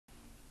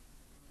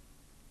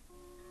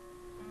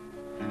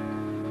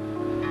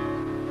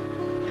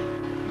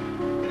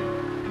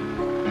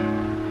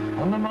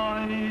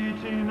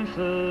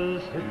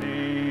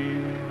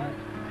Mississippi,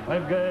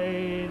 I've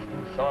gazed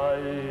in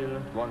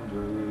silent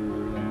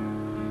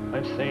wonder.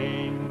 I've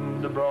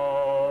seen the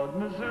broad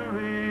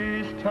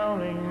Missouri's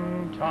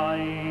turning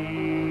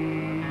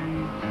tides.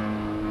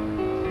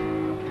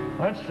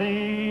 I've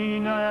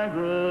seen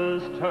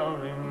Niagara's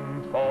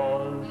turning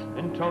falls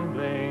in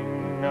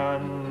tumbling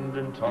and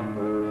in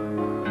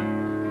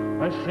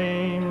thunder. I've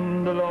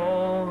seen the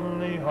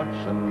lonely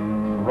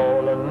Hudson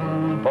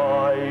rolling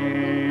by.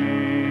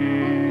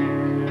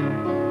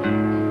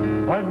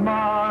 I've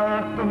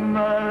marked the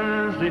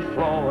Mersey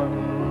flowing,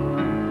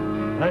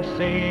 and I've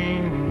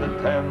seen the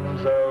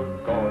Thames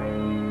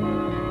outgoing,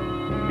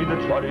 be the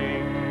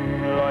trotting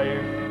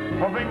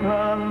life of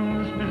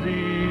England's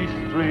busy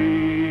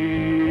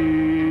streets.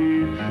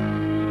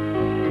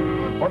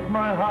 But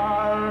my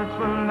heart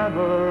will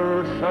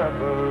never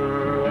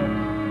sever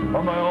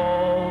from my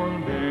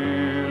own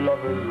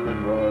beloved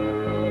river,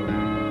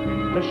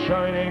 the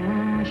shining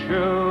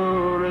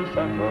sure as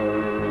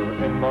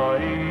ever in my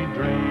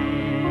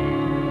dreams.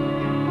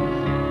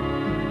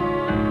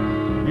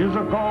 Years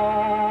ago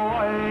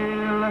I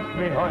left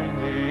behind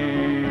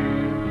me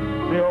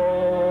the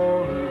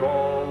old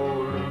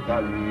golden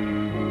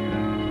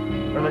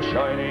valley, where the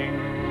shining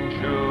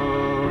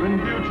sure in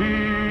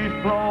beauty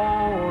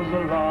flows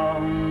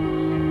along,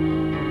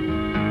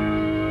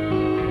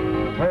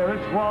 where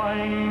it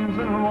winds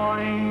and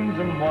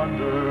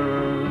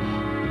wanders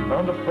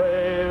round the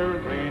fair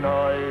green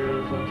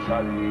isles and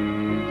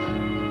valleys,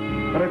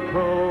 where it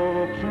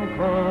croaks and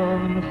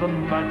croons the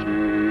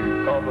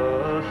magic of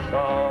a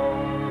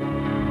song.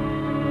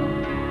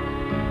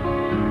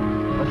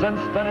 As in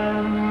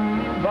spinning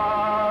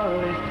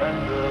valleys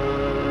tender,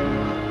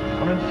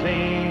 and in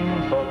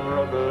scenes of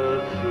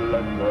rugged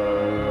splendor,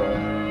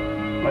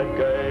 I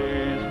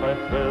gaze my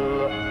fill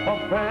of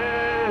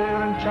fair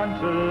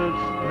enchanted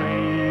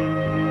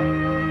streams.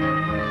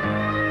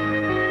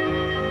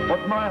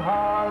 But my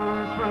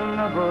heart will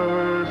never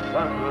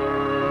sever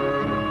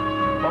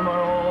from my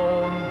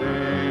own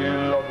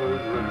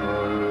beloved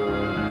river,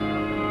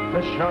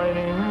 the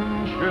shining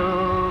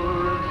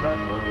sure as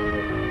ever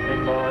in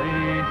my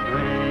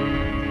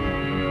dreams.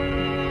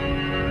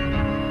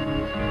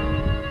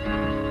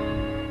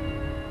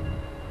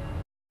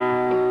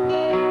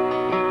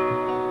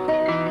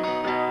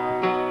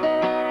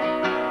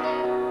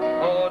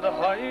 Oh, the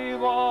high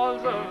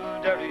walls of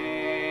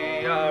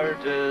Derry are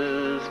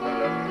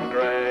dismal and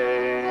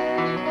grey,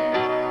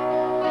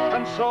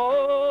 and so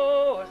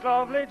is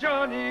lovely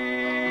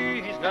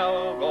Johnny, he's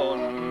now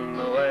gone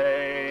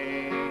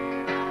away.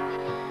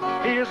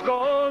 He is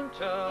gone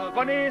to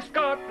bonny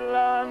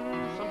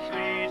Scotland, some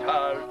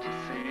sweetheart to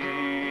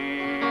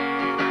see.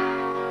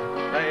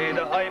 May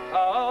the high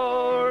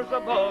powers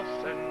above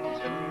send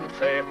him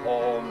safe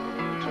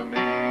home to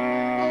me.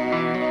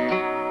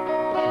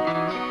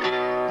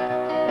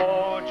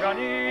 Oh,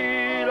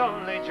 Johnny,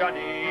 lovely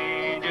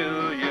Johnny,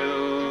 do you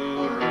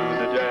rue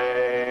the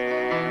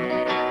day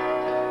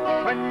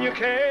when you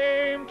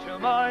came to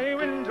my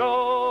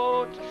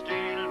window to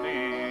steal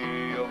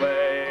me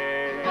away?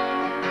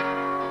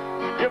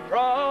 You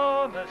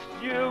promised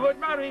you would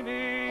marry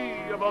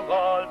me above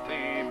all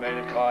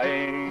female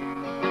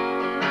kind.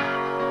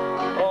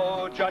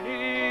 Oh,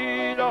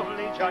 Johnny,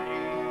 lovely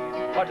Johnny,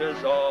 what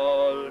has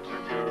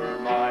altered your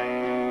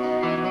mind?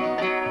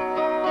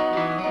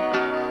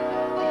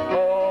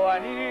 Oh,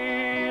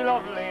 Annie,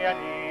 lovely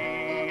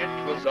Annie,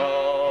 it was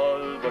all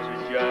but a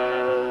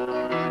jest.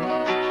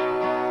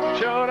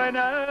 Sure, I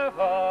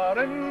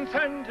never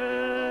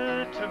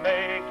intended to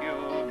make you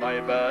my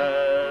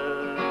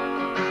best.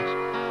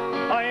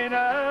 I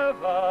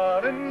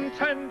never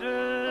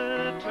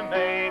intended to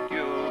make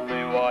you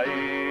my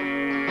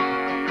wife.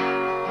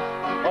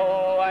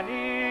 Oh,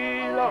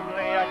 Annie,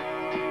 lovely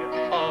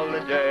Annie, all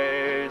the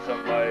days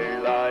of my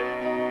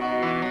life.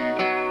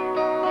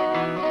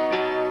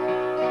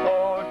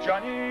 Oh,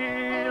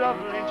 Johnny,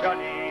 lovely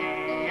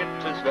Johnny,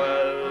 it is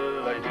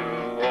well I do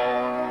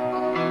own.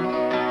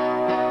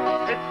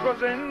 It was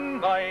in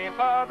my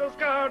father's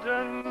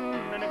garden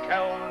in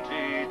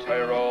County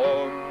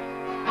Tyrone,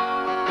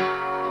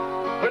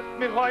 with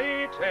me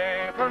white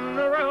apron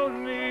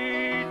around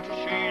me to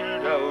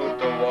shield out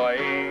the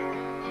wine.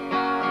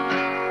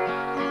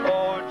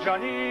 Oh,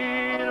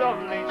 Johnny,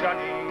 lovely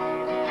Johnny,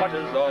 what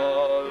has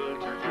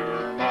altered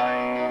your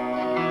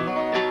mind?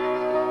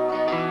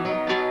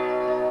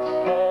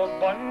 Oh,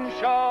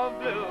 bunch of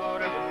blue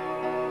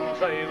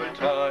ribbons I will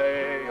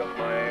tie up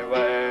my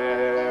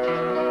wear,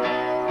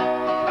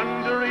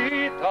 and a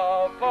wreath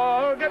of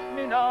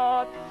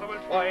forget-me-nots I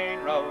will twine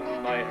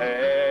round my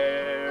hair.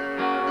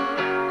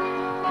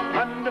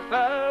 And if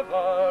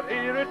ever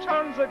he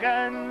returns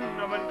again,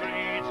 I will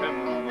greet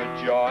him with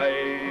joy,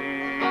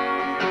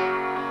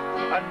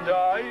 and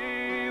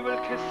I will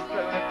kiss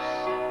the lips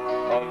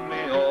of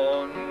me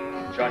own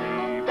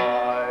Johnny.